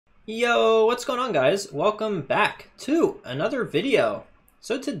Yo, what's going on, guys? Welcome back to another video.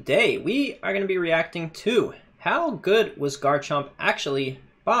 So today we are going to be reacting to how good was Garchomp actually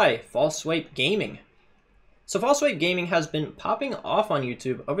by False Swipe Gaming. So False Swipe Gaming has been popping off on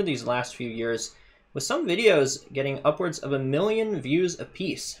YouTube over these last few years, with some videos getting upwards of 1 million views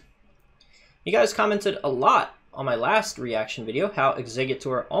apiece. You guys commented a lot on my last reaction video how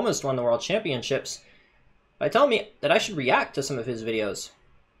Executor almost won the World Championships by telling me that I should react to some of his videos.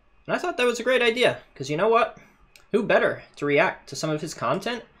 And I thought that was a great idea, because you know what? Who better to react to some of his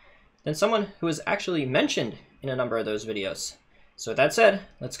content than someone who is actually mentioned in a number of those videos. So with that said,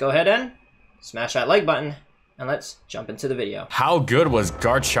 let's go ahead and smash that like button, and let's jump into the video. How good was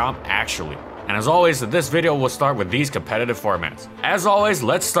Garchomp actually? And as always, this video will start with these competitive formats. As always,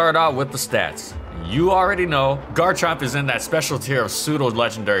 let's start out with the stats. You already know, Garchomp is in that special tier of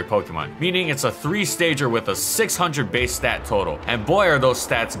pseudo-legendary Pokemon, meaning it's a 3-stager with a 600 base stat total, and boy are those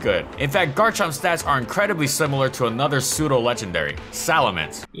stats good. In fact, Garchomp's stats are incredibly similar to another pseudo-legendary,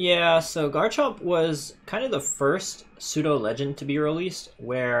 Salamence. Yeah, so Garchomp was kind of the first pseudo-legend to be released,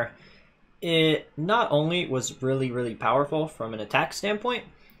 where it not only was really powerful from an attack standpoint,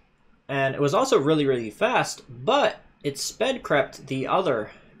 and it was also really fast, but it sped crept the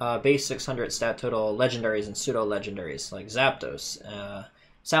other base 600 stat total legendaries and pseudo-legendaries like Zapdos,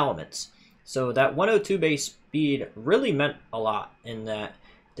 Salamence. So that 102 base speed really meant a lot in that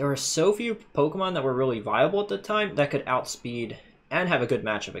there were so few Pokemon that were really viable at the time that could outspeed and have a good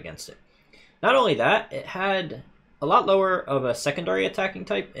matchup against it. Not only that, it had a lot lower of a secondary attacking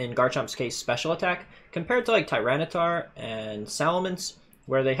type, in Garchomp's case special attack, compared to like Tyranitar and Salamence,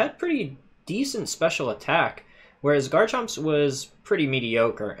 where they had pretty decent special attack, whereas Garchomp's was pretty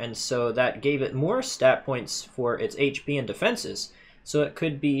mediocre, and so that gave it more stat points for its HP and defenses, so it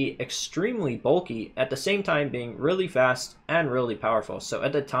could be extremely bulky at the same time being really fast and really powerful. So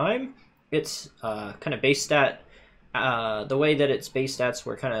at the time, its kind of base stat, the way that its base stats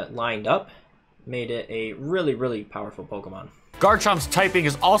were kind of lined up, made it a really powerful Pokemon. Garchomp's typing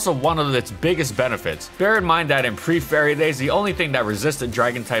is also one of its biggest benefits. Bear in mind that in pre-fairy days, the only thing that resisted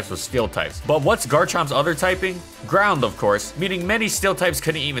dragon types was steel types. But what's Garchomp's other typing? Ground, of course, meaning many steel types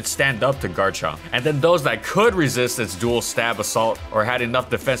couldn't even stand up to Garchomp. And then those that could resist its dual stab assault or had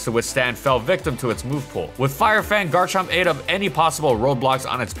enough defense to withstand fell victim to its move pool. With Fire Fan, Garchomp ate up any possible roadblocks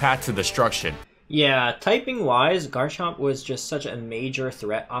on its path to destruction. Yeah, typing-wise, Garchomp was just such a major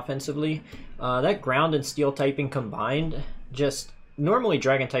threat offensively. That ground and steel typing combined, just normally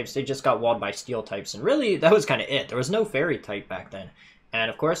dragon types, they just got walled by steel types, and really that was kind of it. There was no fairy type back then. And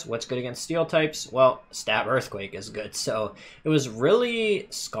of course, what's good against steel types? Well, Stab Earthquake is good. So it was really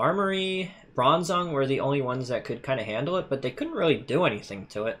Skarmory, Bronzong were the only ones that could kind of handle it, but they couldn't really do anything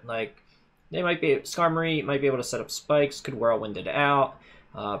to it. Like, Skarmory might be able to set up spikes, could whirlwind it out.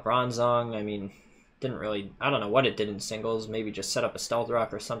 Bronzong, I mean, didn't really, I don't know what it did in singles, maybe just set up a Stealth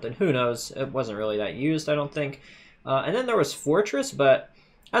Rock or something, who knows, it wasn't really that used, I don't think. And then there was Fortress, but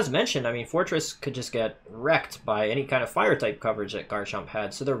as mentioned, I mean, Fortress could just get wrecked by any kind of fire type coverage that Garchomp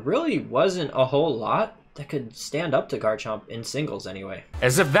had, so there really wasn't a whole lot that could stand up to Garchomp in singles anyway.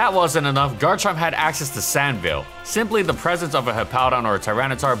 As if that wasn't enough, Garchomp had access to Sand Veil. Simply the presence of a Hippowdon or a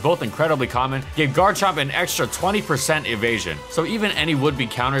Tyranitar, both incredibly common, gave Garchomp an extra 20% evasion, so even any would-be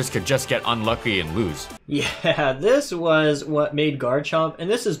counters could just get unlucky and lose. Yeah, this was what made Garchomp, and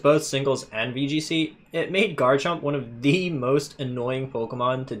this is both singles and VGC, it made Garchomp one of the most annoying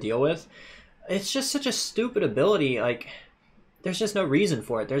Pokemon to deal with. It's just such a stupid ability, like, there's just no reason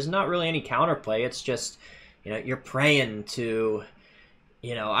for it. There's not really any counterplay. It's just, you know, you're praying to,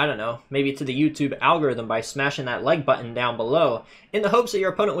 you know, I don't know, maybe to the YouTube algorithm by smashing that like button down below in the hopes that your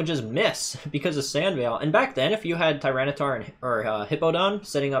opponent would just miss because of Sand Veil. And back then, if you had Tyranitar or Hippowdon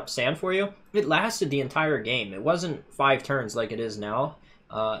setting up sand for you, it lasted the entire game. It wasn't 5 turns like it is now.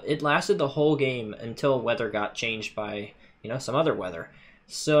 It lasted the whole game until weather got changed by, you know, some other weather.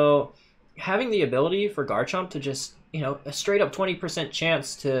 So having the ability for Garchomp to just, you know, a straight up 20%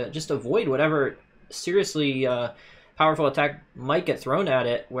 chance to just avoid whatever seriously powerful attack might get thrown at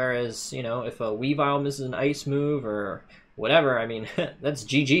it, whereas, you know, if a Weavile misses an ice move or whatever, I mean, that's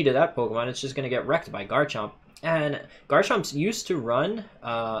GG to that Pokemon. It's just going to get wrecked by Garchomp. And Garchomp's used to run,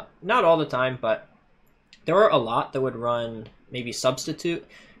 not all the time, but there were a lot that would run maybe Substitute,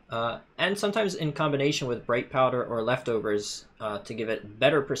 and sometimes in combination with Bright Powder or Leftovers to give it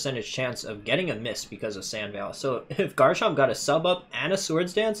better percentage chance of getting a miss because of Sand Veil. So if Garchomp got a sub up and a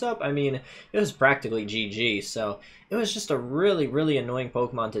Swords Dance up, I mean, it was practically GG. So it was just a really annoying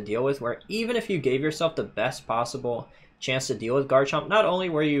Pokemon to deal with, where even if you gave yourself the best possible chance to deal with Garchomp, not only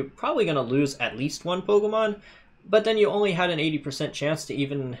were you probably going to lose at least one Pokemon, but then you only had an 80% chance to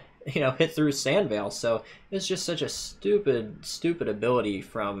even hit through Sand Veil. So it's just such a stupid ability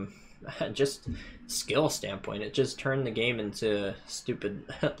from just skill standpoint. It just turned the game into stupid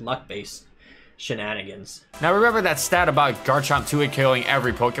luck-based shenanigans. Now remember that stat about Garchomp 2-hit KOing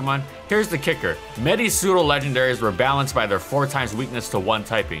every Pokemon? Here's the kicker. Many pseudo-legendaries were balanced by their 4x weakness to 1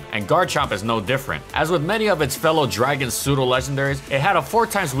 typing, and Garchomp is no different. As with many of its fellow Dragon pseudo-legendaries, it had a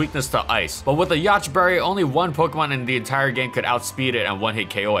 4x weakness to Ice, but with a Yacht Berry, only 1 Pokemon in the entire game could outspeed it and 1-hit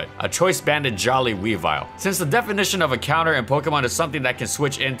KO it, a choice-banded Jolly Weavile. Since the definition of a counter in Pokemon is something that can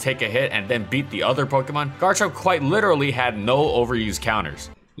switch in, take a hit, and then beat the other Pokemon, Garchomp quite literally had no overused counters.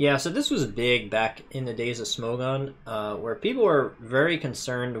 Yeah, so this was big back in the days of Smogon, where people were very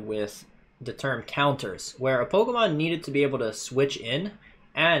concerned with the term counters, where a Pokemon needed to be able to switch in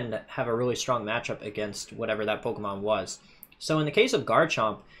and have a really strong matchup against whatever that Pokemon was. So in the case of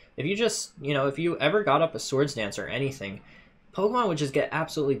Garchomp, if you just, if you ever got up a Swords Dance or anything, Pokemon would just get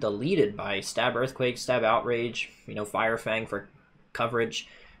absolutely deleted by Stab Earthquake, Stab Outrage, Fire Fang for coverage.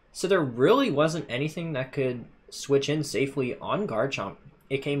 So there really wasn't anything that could switch in safely on Garchomp.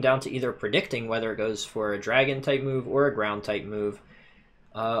 It came down to either predicting whether it goes for a dragon type move or a ground type move,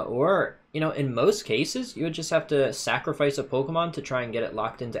 or in most cases you would just have to sacrifice a Pokemon to try and get it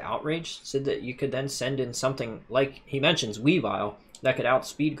locked into Outrage, so that you could then send in something like he mentions Weavile that could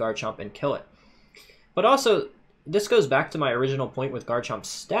outspeed Garchomp and kill it. But also, this goes back to my original point with Garchomp's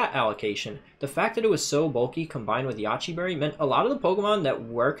stat allocation. The fact that it was so bulky combined with Yache Berry meant a lot of the Pokemon that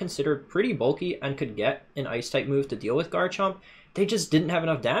were considered pretty bulky and could get an Ice type move to deal with Garchomp, they just didn't have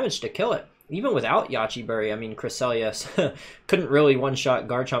enough damage to kill it. Even without Yache Berry, I mean, Cresselia couldn't really one-shot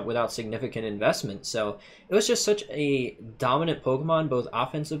Garchomp without significant investment. So it was just such a dominant Pokemon, both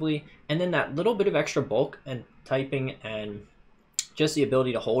offensively, and then that little bit of extra bulk and typing and just the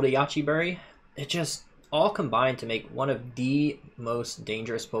ability to hold a Yache Berry, it just all combined to make one of the most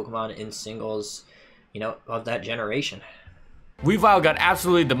dangerous Pokemon in singles, of that generation. Weavile got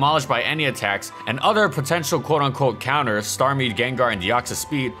absolutely demolished by any attacks, and other potential quote-unquote counters, Starmie, Gengar, and Deoxys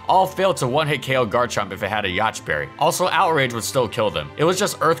Speed, all failed to one-hit KO Garchomp if it had a Yacht Berry. Also, Outrage would still kill them. It was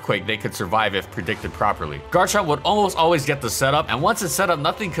just Earthquake they could survive if predicted properly. Garchomp would almost always get the setup, and once it's set up,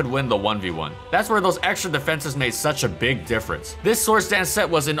 nothing could win the 1v1. That's where those extra defenses made such a big difference. This Swords Dance set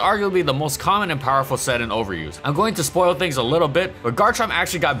was inarguably the most common and powerful set in Overuse. I'm going to spoil things a little bit, but Garchomp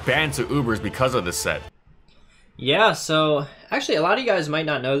actually got banned to Ubers because of this set. Yeah, so actually a lot of you guys might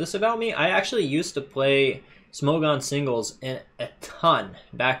not know this about me. I actually used to play Smogon singles a ton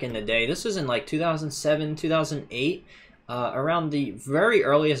back in the day. This was in like 2007, 2008, around the very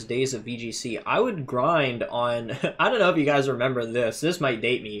earliest days of VGC. I would grind on, I don't know if you guys remember this. This might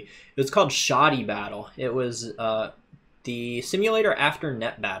date me. It was called Shoddy Battle. It was the simulator after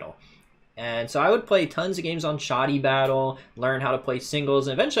Net Battle. And so I would play tons of games on Shoddy Battle, learn how to play singles,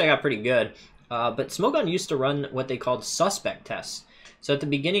 and eventually I got pretty good. But Smogon used to run what they called suspect tests. So at the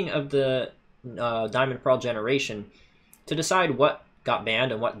beginning of the Diamond Pearl generation, to decide what got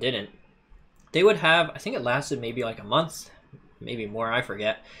banned and what didn't, they would have, I think it lasted maybe like a month, maybe more, I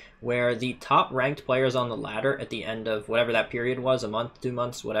forget, where the top ranked players on the ladder at the end of whatever that period was, a month, 2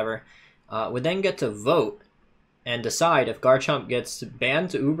 months, whatever, would then get to vote and decide if Garchomp gets banned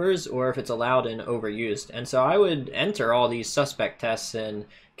to Ubers or if it's allowed and overused. And so I would enter all these suspect tests and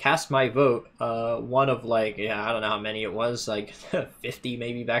cast my vote. One of like, I don't know how many it was, like 50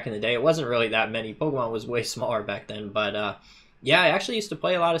 maybe back in the day. It wasn't really that many. Pokemon was way smaller back then. But yeah, I actually used to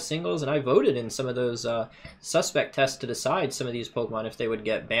play a lot of singles, and I voted in some of those suspect tests to decide some of these Pokemon if they would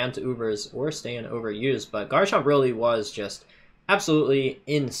get banned to Ubers or stay in overused. But Garchomp really was just absolutely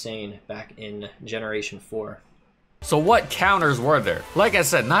insane back in Generation 4. So what counters were there? Like I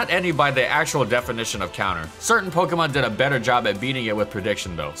said, not any by the actual definition of counter. Certain Pokemon did a better job at beating it with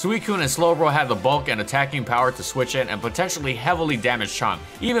prediction though. Suicune and Slowbro had the bulk and attacking power to switch in and potentially heavily damage Chomp,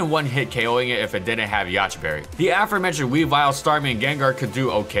 even one-hit KOing it if it didn't have Yache Berry. The aforementioned Weavile, Starmie, and Gengar could do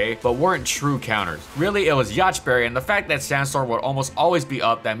okay, but weren't true counters. Really, it was Yache Berry and the fact that Sandstorm would almost always be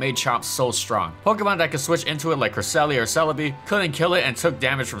up that made Chomp so strong. Pokemon that could switch into it like Cresselia or Celebi couldn't kill it and took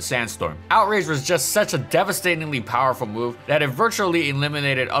damage from Sandstorm. Outrage was just such a devastatingly powerful move that it virtually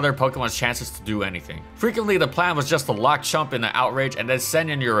eliminated other Pokemon's chances to do anything. Frequently, the plan was just to lock Chomp in the Outrage and then send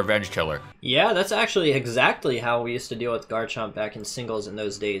in your Revenge Killer. Yeah, that's actually exactly how we used to deal with Garchomp back in singles in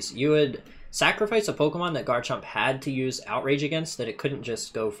those days. You would sacrifice a Pokemon that Garchomp had to use Outrage against, that it couldn't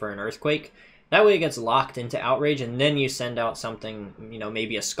just go for an Earthquake. That way it gets locked into Outrage, and then you send out something,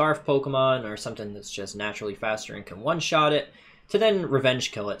 maybe a Scarf Pokemon or something that's just naturally faster and can one-shot it, to then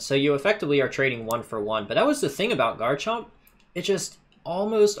Revenge Kill it. So you effectively are trading 1 for 1. But that was the thing about Garchomp. It just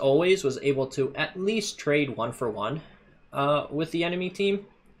almost always was able to at least trade 1 for 1 with the enemy team.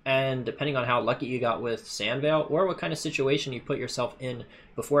 and depending on how lucky you got with Sandvale or what kind of situation you put yourself in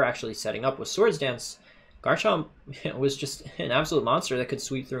before actually setting up with Swords Dance, Garchomp was just an absolute monster that could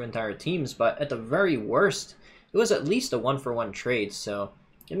sweep through entire teams, but at the very worst, it was at least a 1-for-1 trade, so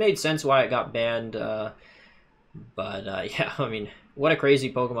it made sense why it got banned. Yeah, I mean, what a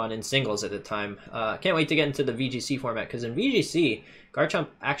crazy Pokemon in singles at the time. Can't wait to get into the VGC format, because in VGC, Garchomp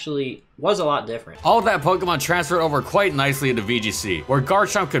actually was a lot different. All of that Pokemon transferred over quite nicely into VGC, where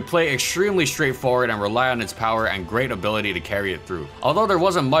Garchomp could play extremely straightforward and rely on its power and great ability to carry it through. Although there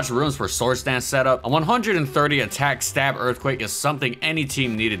wasn't much rooms for Swords Dance setup, a 130 attack stab Earthquake is something any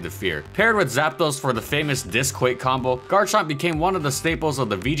team needed to fear. Paired with Zapdos for the famous Disc Quake combo, Garchomp became one of the staples of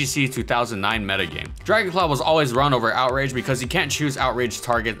the VGC 2009 metagame. Dragonclaw was always run over Outrage because you can't choose Outrage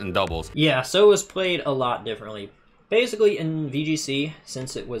target in doubles. Yeah, so it was played a lot differently. Basically, in VGC,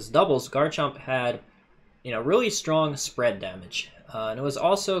 since it was doubles, Garchomp had, really strong spread damage. And it was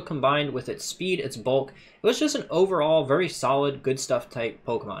also combined with its speed, its bulk. It was just an overall very solid, good stuff type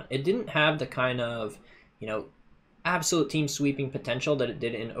Pokemon. It didn't have the kind of, absolute team sweeping potential that it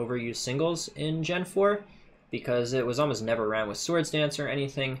did in overused singles in Gen 4, because it was almost never ran with Swords Dance or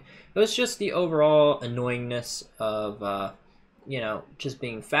anything. It was just the overall annoyingness of, just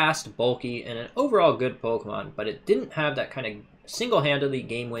being fast, bulky, and an overall good Pokemon, but it didn't have that kind of single-handedly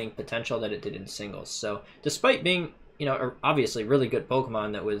game-winning potential that it did in singles. So despite being, obviously really good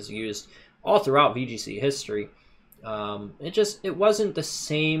Pokemon that was used all throughout VGC history, it wasn't the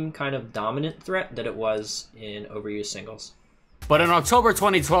same kind of dominant threat that it was in overused singles. But in October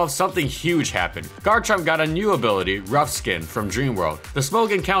 2012, something huge happened. Garchomp got a new ability, Rough Skin, from Dreamworld. The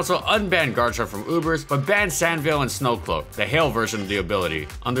Smogon Council unbanned Garchomp from Ubers, but banned Sandvale and Snowcloak, the Hail version of the ability,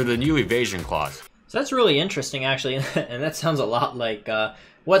 under the new evasion clause. So that's really interesting, actually, and that sounds a lot like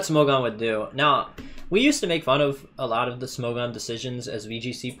what Smogon would do. Now, we used to make fun of a lot of the Smogon decisions as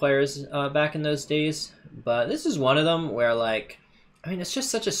VGC players back in those days, but this is one of them where, it's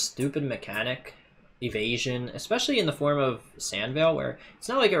just such a stupid mechanic. Evasion, especially in the form of Sandvale, where it's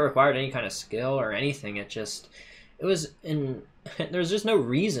not like it required any kind of skill or anything. There's just no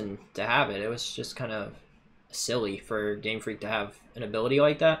reason to have it. It was just kind of silly for Game Freak to have an ability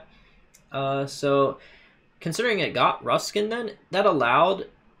like that. So considering it got Rough Skin, then that allowed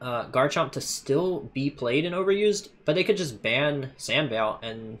Garchomp to still be played and overused, but they could just ban Sandvale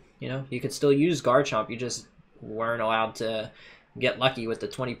and you could still use Garchomp. You just weren't allowed to get lucky with the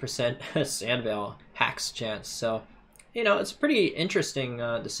 20% Sandvale hacks chance. So, it's a pretty interesting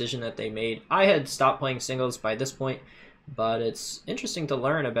decision that they made. I had stopped playing singles by this point, but it's interesting to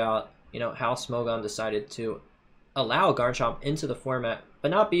learn about, how Smogon decided to allow Garchomp into the format,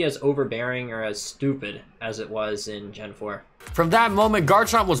 but not be as overbearing or as stupid as it was in Gen 4. From that moment,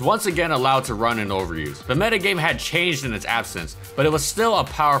 Garchomp was once again allowed to run in overuse. The metagame had changed in its absence, but it was still a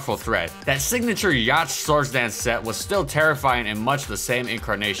powerful threat. That signature Yacht Swords Dance set was still terrifying in much the same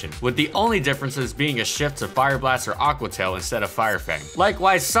incarnation, with the only differences being a shift to Fire Blast or Aqua Tail instead of Fire Fang.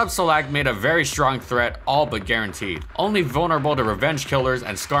 Likewise, Subselect made a very strong threat, all but guaranteed, only vulnerable to Revenge Killers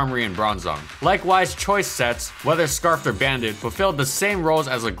and Skarmory and Bronzong. Likewise, choice sets, whether Scarfed or Banded, fulfilled the same roles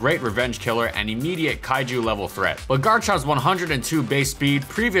as a great Revenge Killer and immediate Kaiju level threat. But Garchomp's 102 base speed,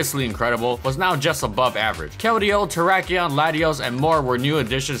 previously incredible, was now just above average. Keldeo, Terrakion, Latios, and more were new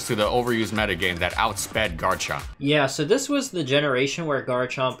additions to the overused metagame that outsped Garchomp. Yeah, so this was the generation where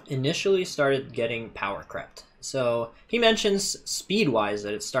Garchomp initially started getting power crept. So he mentions speed-wise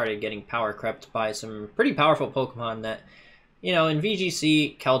that it started getting power crept by some pretty powerful Pokemon that, in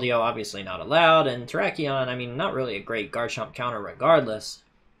VGC, Keldeo obviously not allowed, and Terrakion, not really a great Garchomp counter regardless.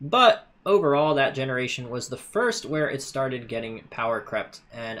 But overall, that generation was the first where it started getting power crept,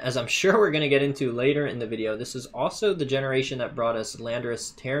 and as I'm sure we're going to get into later in the video, this is also the generation that brought us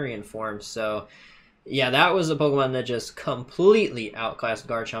Landorus Terrian form. So yeah, that was a Pokemon that just completely outclassed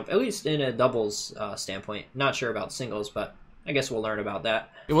Garchomp, at least in a doubles standpoint. Not sure about singles, but I guess we'll learn about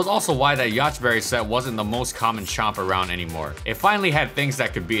that. It was also why that Yachtberry set wasn't the most common chomp around anymore. It finally had things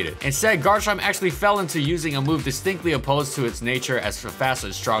that could beat it. Instead, Garchomp actually fell into using a move distinctly opposed to its nature as a fast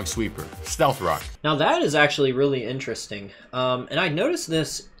and strong sweeper, Stealth Rock. Now that is actually really interesting. And I noticed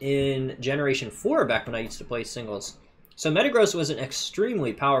this in Generation 4 back when I used to play singles. So Metagross was an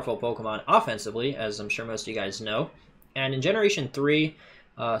extremely powerful Pokemon offensively, as I'm sure most of you guys know. And in Generation 3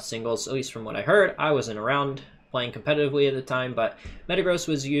 singles, at least from what I heard, I wasn't around playing competitively at the time, but Metagross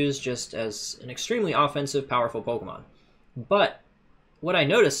was used just as an extremely offensive, powerful Pokemon. But what I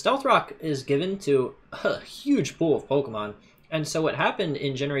noticed, Stealth Rock is given to a huge pool of Pokemon, and so what happened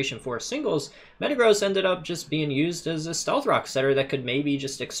in Generation 4 singles, Metagross ended up just being used as a Stealth Rock setter that could maybe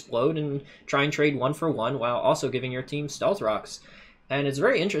just explode and try and trade 1-for-1 while also giving your team Stealth Rocks. And it's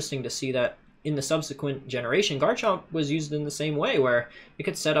very interesting to see that in the subsequent generation, Garchomp was used in the same way, where you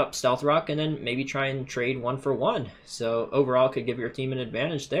could set up Stealth Rock and then maybe try and trade 1-for-1. So overall, could give your team an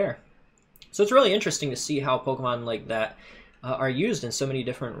advantage there. So it's really interesting to see how Pokemon like that are used in so many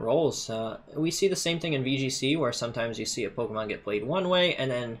different roles. We see the same thing in VGC, where sometimes you see a Pokemon get played one way, and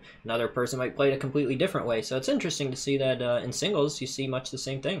then another person might play it a completely different way. So it's interesting to see that in singles, you see much the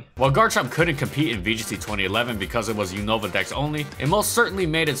same thing. While Garchomp couldn't compete in VGC 2011 because it was Unova Dex only, it most certainly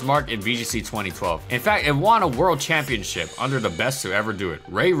made its mark in VGC 2012. In fact, it won a world championship under the best to ever do it,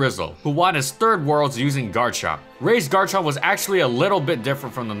 Rizzo, who won his 3rd Worlds using Garchomp. Ray's Garchomp was actually a little bit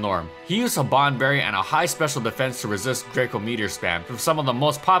different from the norm. He used a Bond Berry and a high special defense to resist Draco Meteor spam from some of the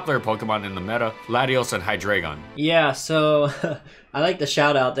most popular Pokemon in the meta, Latios and Hydreigon. Yeah, so I like the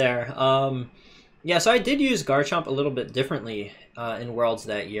shout out there. Yeah, so I did use Garchomp a little bit differently in Worlds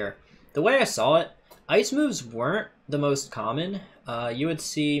that year. The way I saw it, ice moves weren't the most common. You would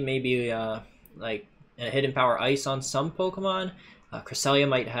see maybe like a Hidden Power Ice on some Pokemon. Cresselia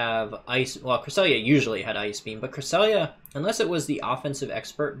might have Ice. Well, Cresselia usually had Ice Beam, but Cresselia, unless it was the Offensive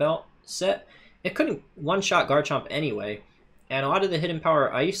Expert Belt set, it couldn't one-shot Garchomp anyway. And a lot of the Hidden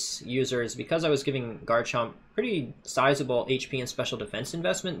Power Ice users, because I was giving Garchomp pretty sizable HP and special defense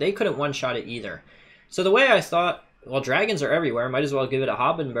investment, they couldn't one-shot it either. So the way I thought, well, dragons are everywhere, might as well give it a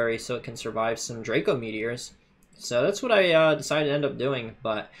Hobbenberry so it can survive some Draco Meteors. So that's what I decided to end up doing.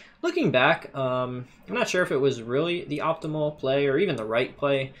 But looking back, I'm not sure if it was really the optimal play or even the right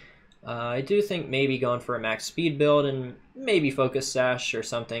play. I do think maybe going for a max speed build and maybe Focus Sash or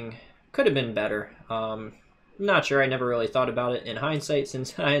something could have been better. Not sure, I never really thought about it in hindsight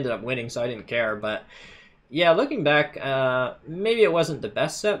since I ended up winning, so I didn't care. But yeah, looking back, maybe it wasn't the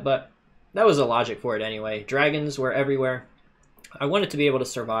best set, but that was the logic for it anyway. Dragons were everywhere. I wanted to be able to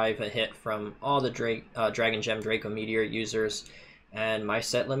survive a hit from all the Dragon Gem Draco Meteor users, and my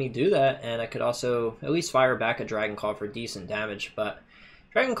set let me do that, and I could also at least fire back a Dragon Claw for decent damage. But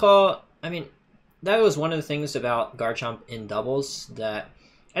Dragon Claw, I mean, that was one of the things about Garchomp in doubles that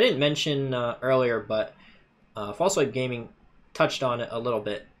I didn't mention earlier, but False Swipe Gaming touched on it a little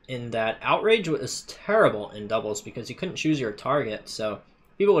bit, in that Outrage was terrible in doubles because you couldn't choose your target, so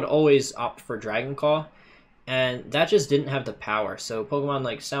people would always opt for Dragon Claw, and that just didn't have the power. So Pokemon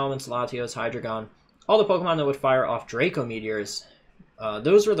like Salamence, Latios, Hydreigon, all the Pokemon that would fire off Draco Meteors,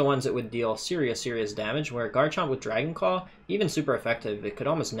 those were the ones that would deal serious damage, where Garchomp with Dragon Claw, even super effective, it could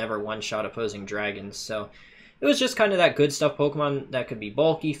almost never one-shot opposing dragons. So it was just kind of that good stuff Pokemon that could be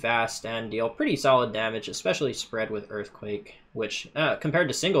bulky, fast, and deal pretty solid damage, especially spread with Earthquake, which compared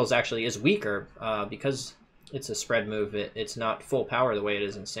to singles actually is weaker because it's a spread move. It's not full power the way it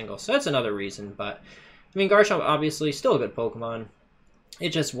is in singles. So that's another reason. But I mean, Garchomp obviously still a good Pokemon. It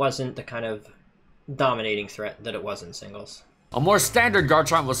just wasn't the kind of dominating threat that it was in singles. A more standard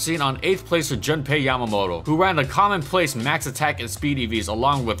Garchomp was seen on 8th placer Junpei Yamamoto, who ran the commonplace max attack and speed EVs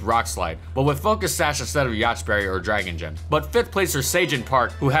along with Rock Slide, but with Focus Sash instead of Yacht Barrier or Dragon Gem. But 5th placer Seijin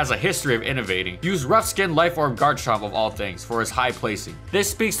Park, who has a history of innovating, used Rough Skin Life Orb Garchomp of all things for his high placing.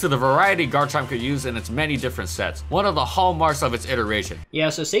 This speaks to the variety Garchomp could use in its many different sets, one of the hallmarks of its iteration. Yeah,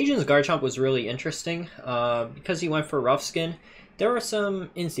 so Seijin's Garchomp was really interesting because he went for Rough Skin. There were some,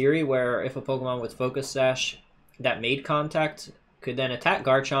 in theory, where if a Pokemon with Focus Sash that made contact could then attack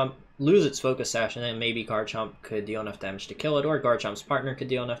Garchomp, lose its Focus Sash, and then maybe Garchomp could deal enough damage to kill it, or Garchomp's partner could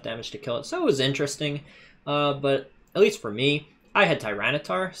deal enough damage to kill it. So it was interesting, but at least for me, I had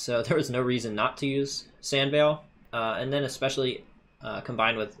Tyranitar, so there was no reason not to use Sandveil. And then especially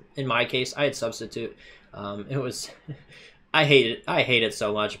combined with, in my case, I had Substitute. It was, I hate it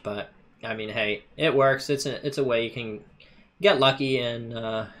so much, but I mean, hey, it works. It's a way you can get lucky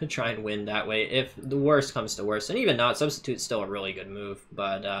and try and win that way if the worst comes to worst. And even not, Substitute's still a really good move.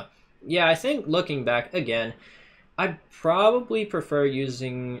 But yeah, I think looking back again, I'd probably prefer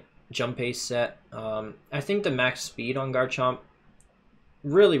using Junpei's set. I think the max speed on Garchomp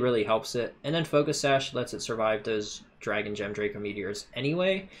really helps it, and then Focus Sash lets it survive those Dragon Gem Draco Meteors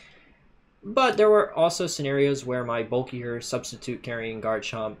anyway. But there were also scenarios where my bulkier Substitute carrying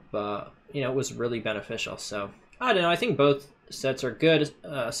Garchomp was really beneficial. So I don't know, I think both sets are good.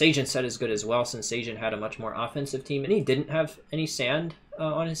 Seijin's set is good as well, since Seijin had a much more offensive team, and he didn't have any sand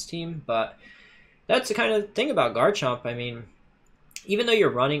on his team. But that's the kind of thing about Garchomp. I mean, even though you're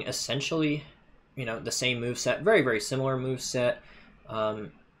running essentially, the same moveset, very similar moveset,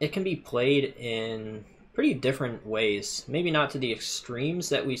 it can be played in pretty different ways. Maybe not to the extremes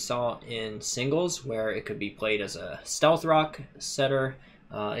that we saw in singles, where it could be played as a Stealth Rock setter,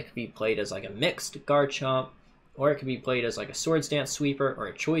 it could be played as like a mixed Garchomp, or it could be played as like a Swords Dance Sweeper or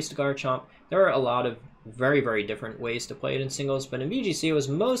a choiced Garchomp. There are a lot of very, very different ways to play it in singles, but in VGC it was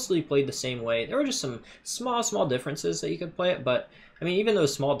mostly played the same way. There were just some small differences that you could play it, but I mean, even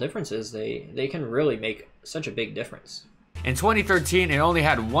those small differences, they can really make such a big difference. In 2013, it only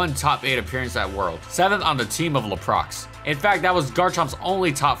had one top 8 appearance at World, 7th on the team of Leprox. In fact, that was Garchomp's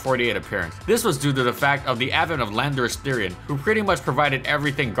only top 48 appearance. This was due to the fact of the advent of Landorus Therian, who pretty much provided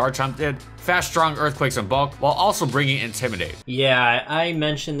everything Garchomp did, fast, strong earthquakes and bulk, while also bringing Intimidate. Yeah, I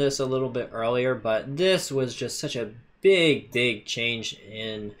mentioned this a little bit earlier, but this was just such a big change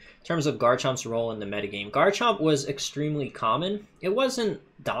in terms of Garchomp's role in the metagame. Garchomp was extremely common. It wasn't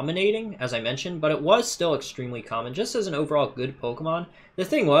dominating, as I mentioned, but it was still extremely common, just as an overall good Pokemon. The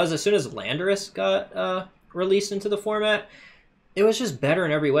thing was, as soon as Landorus got released into the format, it was just better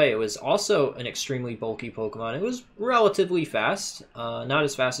in every way. It was also an extremely bulky Pokemon. It was relatively fast, not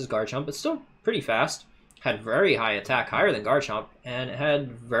as fast as Garchomp, but still pretty fast. Had very high attack, higher than Garchomp, and it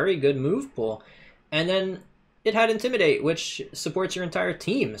had very good move pool. And then it had Intimidate, which supports your entire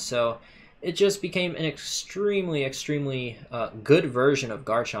team, so it just became an extremely good version of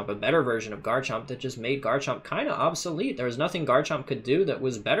Garchomp, a better version of Garchomp that just made Garchomp kind of obsolete. There was nothing Garchomp could do that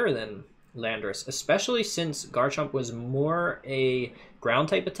was better than Landorus, especially since Garchomp was more a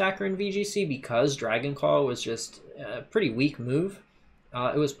ground-type attacker in VGC because Dragon Claw was just a pretty weak move.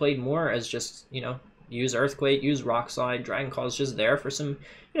 It was played more as just, you know, use Earthquake, use Rock Slide. Dragon Claw is just there for some,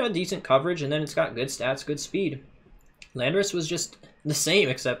 you know, decent coverage, and then it's got good stats, good speed. Landorus was just the same,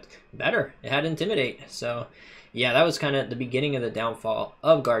 except better. It had Intimidate. So, yeah, that was kind of the beginning of the downfall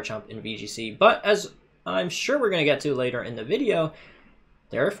of Garchomp in VGC. But as I'm sure we're going to get to later in the video,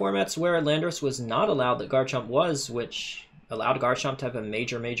 there are formats where Landorus was not allowed that Garchomp was, which allowed Garchomp to have a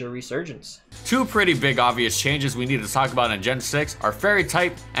major resurgence. Two pretty big obvious changes we need to talk about in Gen 6 are Fairy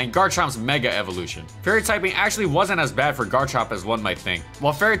type and Garchomp's Mega Evolution. Fairy typing actually wasn't as bad for Garchomp as one might think.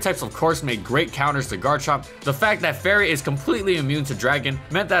 While Fairy types of course made great counters to Garchomp, the fact that Fairy is completely immune to Dragon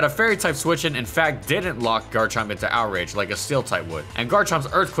meant that a Fairy type switch-in in fact didn't lock Garchomp into Outrage like a Steel type would, and Garchomp's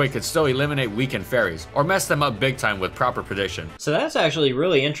Earthquake could still eliminate weakened Fairies, or mess them up big time with proper prediction. So that's actually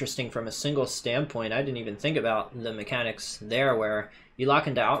really interesting from a single standpoint. I didn't even think about the mechanics there where you lock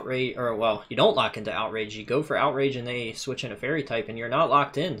into Outrage, or well, you don't lock into Outrage, you go for Outrage and they switch in a Fairy type and you're not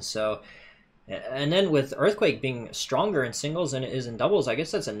locked in. So, and then with Earthquake being stronger in singles than it is in doubles, I guess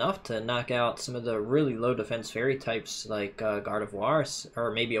that's enough to knock out some of the really low defense Fairy types like Gardevoir,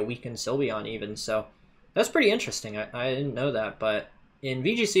 or maybe a weakened Sylveon even. So that's pretty interesting. I didn't know that, but in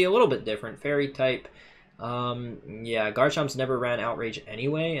VGC a little bit different. Fairy type, yeah, Garchomp's never ran Outrage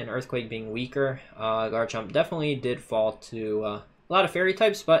anyway, and Earthquake being weaker, Garchomp definitely did fall to a lot of Fairy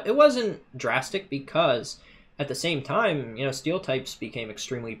types, but it wasn't drastic because at the same time, you know, Steel types became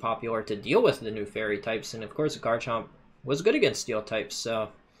extremely popular to deal with the new Fairy types, and of course Garchomp was good against Steel types, so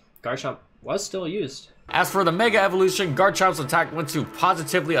Garchomp was still used. As for the Mega Evolution, Garchomp's attack went to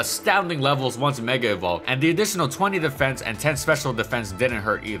positively astounding levels once Mega evolved, and the additional 20 defense and 10 special defense didn't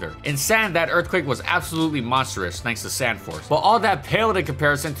hurt either. In Sand, that Earthquake was absolutely monstrous thanks to Sand Force, but all that paled in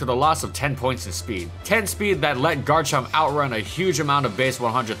comparison to the loss of 10 points in speed. 10 speed that let Garchomp outrun a huge amount of base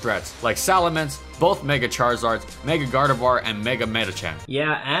 100 threats, like Salamence, both Mega Charizards, Mega Gardevoir, and Mega Metachan.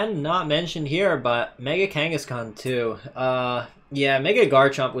 Yeah, and not mentioned here, but Mega Kangaskhan too. Yeah, Mega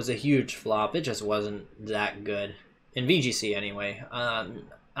Garchomp was a huge flop. It just wasn't that good. In VGC, anyway.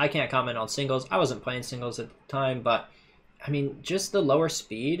 I can't comment on singles. I wasn't playing singles at the time, but, I mean, just the lower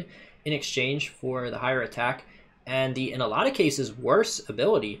speed in exchange for the higher attack, and the, in a lot of cases, worse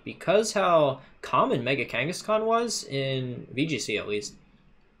ability, because how common Mega Kangaskhan was, in VGC at least,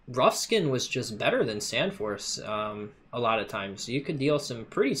 Rough Skin was just better than Sand Force a lot of times. So you could deal some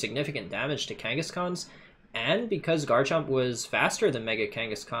pretty significant damage to Kangaskhan's, and because Garchomp was faster than Mega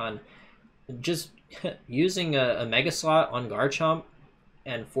Kangaskhan, just using a Mega Slot on Garchomp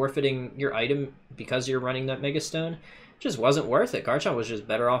and forfeiting your item because you're running that Mega Stone just wasn't worth it. Garchomp was just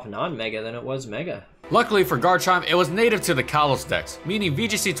better off non-Mega than it was Mega. Luckily for Garchomp, it was native to the Kalos Dex, meaning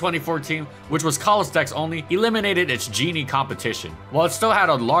VGC 2014, which was Kalos Dex only, eliminated its Genie competition. While it still had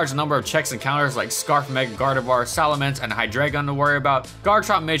a large number of checks and counters like Scarf, Mega Gardevoir, Salamence, and Hydreigon to worry about,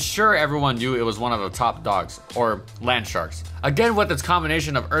 Garchomp made sure everyone knew it was one of the top dogs, or Land Sharks. Again, with its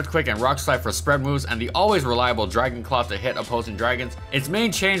combination of Earthquake and Rock Slide for spread moves and the always reliable Dragon Claw to hit opposing dragons, its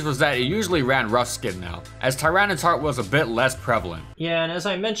main change was that it usually ran Rough Skin now, as Tyranitar was a bit less prevalent. Yeah, and as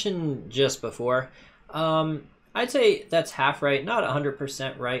I mentioned just before, I'd say that's half right, not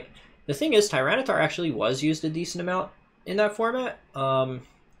 100% right. The thing is, Tyranitar actually was used a decent amount in that format.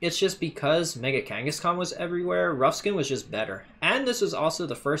 It's just because Mega Kangaskhan was everywhere, Rough Skin was just better. And this was also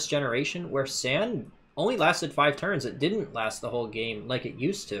the first generation where Sand only lasted 5 turns. It didn't last the whole game like it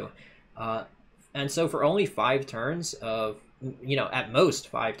used to. And so for only 5 turns of, at most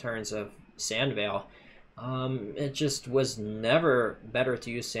 5 turns of Sand Veil, it just was never better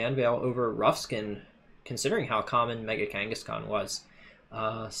to use Sand Veil over Rough Skin, considering how common Mega Kangaskhan was.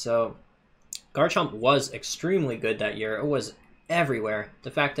 So Garchomp was extremely good that year. It was everywhere.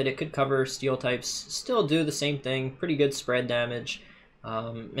 The fact that it could cover Steel types, still do the same thing, pretty good spread damage,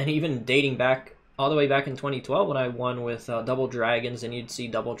 and even dating back all the way back in 2012 when I won with Double Dragons, and you'd see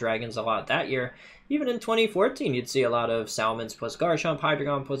Double Dragons a lot that year. Even in 2014, you'd see a lot of Salamence plus Garchomp,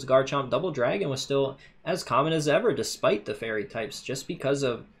 Hydreigon plus Garchomp. Double Dragon was still as common as ever, despite the Fairy types, just because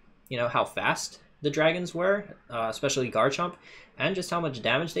of, how fast the Dragons were, especially Garchomp, and just how much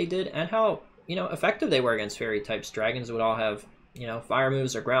damage they did, and how, effective they were against Fairy types. Dragons would all have, fire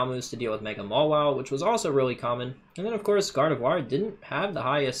moves or ground moves to deal with Mega Mawile, which was also really common. And then, of course, Gardevoir didn't have the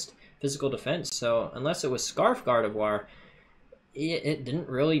highest physical defense, so unless it was Scarf Gardevoir, it didn't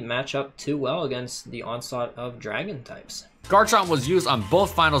really match up too well against the onslaught of Dragon types. Garchomp was used on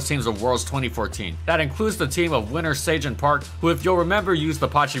both finals teams of Worlds 2014. That includes the team of winner Sajin Park, who, if you'll remember, used the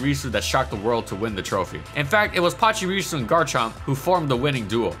Pachirisu that shocked the world to win the trophy. In fact, it was Pachirisu and Garchomp who formed the winning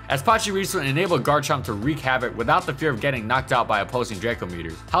duel, as Pachirisu enabled Garchomp to wreak havoc without the fear of getting knocked out by opposing Draco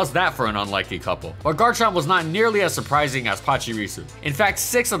Meteors. How's that for an unlikely couple? But Garchomp was not nearly as surprising as Pachirisu. In fact,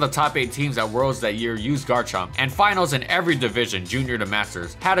 6 of the top 8 teams at Worlds that year used Garchomp, and finals in every division, junior to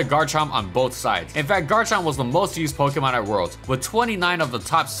masters, had a Garchomp on both sides. In fact, Garchomp was the most used Pokemon at Worlds, with 29 of the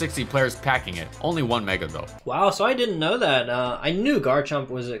top 60 players packing it. Only 1 Mega though. Wow, so I didn't know that. I knew Garchomp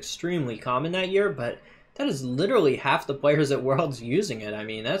was extremely common that year, but that is literally half the players at Worlds using it. I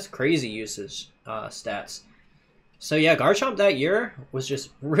mean, that's crazy usage stats. So yeah, Garchomp that year was just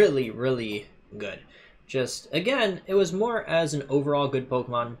really, really good. Just, again, it was more as an overall good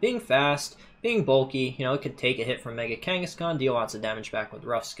Pokemon, being fast, being bulky, it could take a hit from Mega Kangaskhan, deal lots of damage back with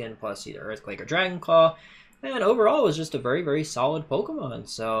Rough Skin, plus either Earthquake or Dragon Claw, and overall it was just a very, very solid Pokemon.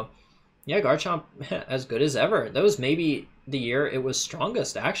 So, yeah, Garchomp, as good as ever. That was maybe the year it was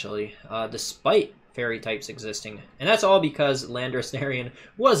strongest, actually, despite Fairy types existing. And that's all because Landorus Therian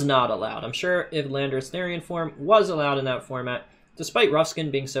was not allowed. I'm sure if Landorus Therian form was allowed in that format, despite Rough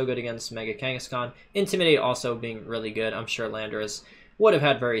Skin being so good against Mega Kangaskhan, Intimidate also being really good, I'm sure Landorus would have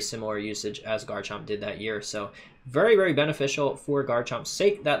had very similar usage as Garchomp did that year. So very, very beneficial for Garchomp's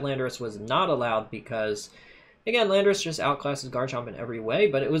sake that Landorus was not allowed because, again, Landorus just outclasses Garchomp in every way,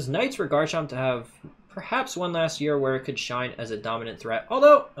 but it was nice for Garchomp to have perhaps one last year where it could shine as a dominant threat.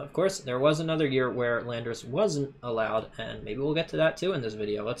 Although, of course, there was another year where Landorus wasn't allowed, and maybe we'll get to that too in this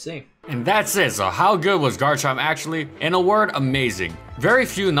video. Let's see. And that's it. So how good was Garchomp actually? In a word, amazing. Very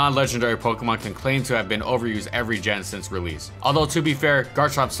few non-legendary Pokemon can claim to have been overused every gen since release. Although, to be fair,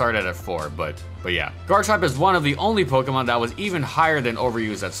 Garchomp started at 4, but yeah. Garchomp is one of the only Pokemon that was even higher than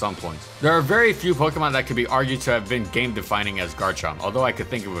overused at some points. There are very few Pokemon that could be argued to have been game-defining as Garchomp, although I could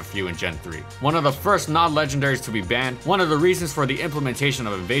think of a few in Gen 3. One of the first non-legendaries to be banned, one of the reasons for the implementation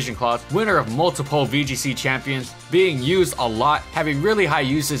of Invasion Claws, winner of multiple VGC champions, being used a lot, having really high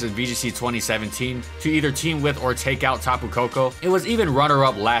uses in VGC 2017 to either team with or take out Tapu Koko. It was even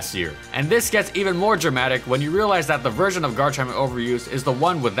runner-up last year. And this gets even more dramatic when you realize that the version of Garchomp in overuse is the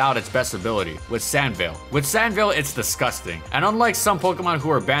one without its best ability, with Sand Veil. With Sand Veil, it's disgusting. And unlike some Pokemon who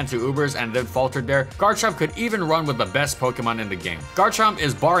were banned to Ubers and then faltered there, Garchomp could even run with the best Pokemon in the game. Garchomp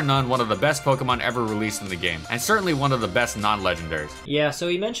is bar none one of the best Pokemon ever released in the game, and certainly one of the best non-legendaries. Yeah, so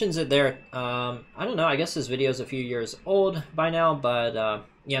he mentions it there. I don't know, I guess this video is a few years old by now, but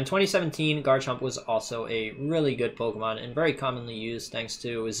yeah, in 2017, Garchomp was also a really good Pokemon and very commonly used thanks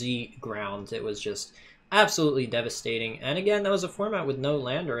to Z Ground. It was just absolutely devastating. And again, that was a format with no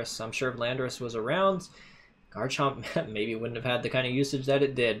Landorus. I'm sure if Landorus was around, Garchomp maybe wouldn't have had the kind of usage that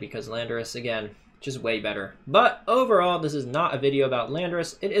it did because Landorus, again, just way better. But overall, this is not a video about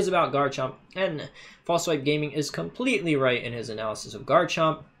Landorus. It is about Garchomp, and False Swipe Gaming is completely right in his analysis of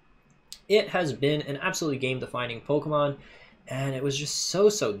Garchomp. It has been an absolutely game-defining Pokemon, and it was just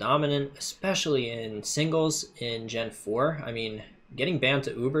so dominant, especially in singles in Gen 4. I mean, getting banned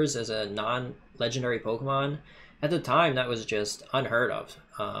to Ubers as a non-legendary Pokemon, at the time, that was just unheard of.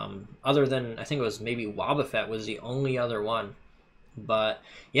 Other than, I think it was maybe Wobbuffet was the only other one. But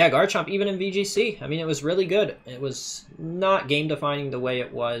yeah, Garchomp, even in VGC, I mean, it was really good. It was not game-defining the way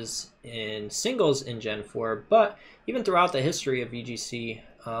it was in singles in Gen 4, but even throughout the history of VGC,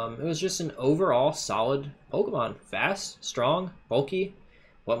 it was just an overall solid Pokemon. Fast, strong, bulky.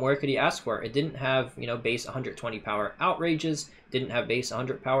 What more could you ask for? It didn't have, base 120 power Outrages, didn't have base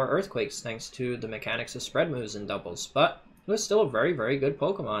 100 power Earthquakes thanks to the mechanics of spread moves and doubles, but it was still a very, very good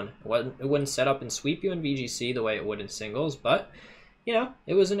Pokemon. It wouldn't set up and sweep you in VGC the way it would in singles, but,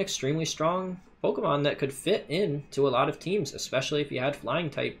 it was an extremely strong Pokemon that could fit into a lot of teams, especially if you had flying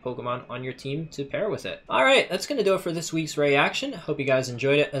type Pokemon on your team to pair with it. Alright, that's going to do it for this week's reaction. Hope you guys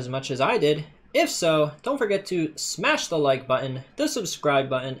enjoyed it as much as I did. If so, don't forget to smash the like button, the subscribe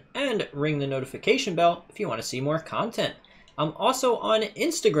button, and ring the notification bell if you want to see more content. I'm also on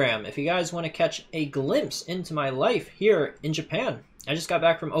Instagram if you guys want to catch a glimpse into my life here in Japan. I just got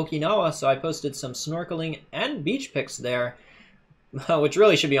back from Okinawa, so I posted some snorkeling and beach pics there, which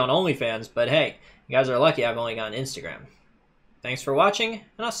really should be on OnlyFans, but hey, you guys are lucky I've only got an Instagram. Thanks for watching,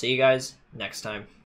 and I'll see you guys next time.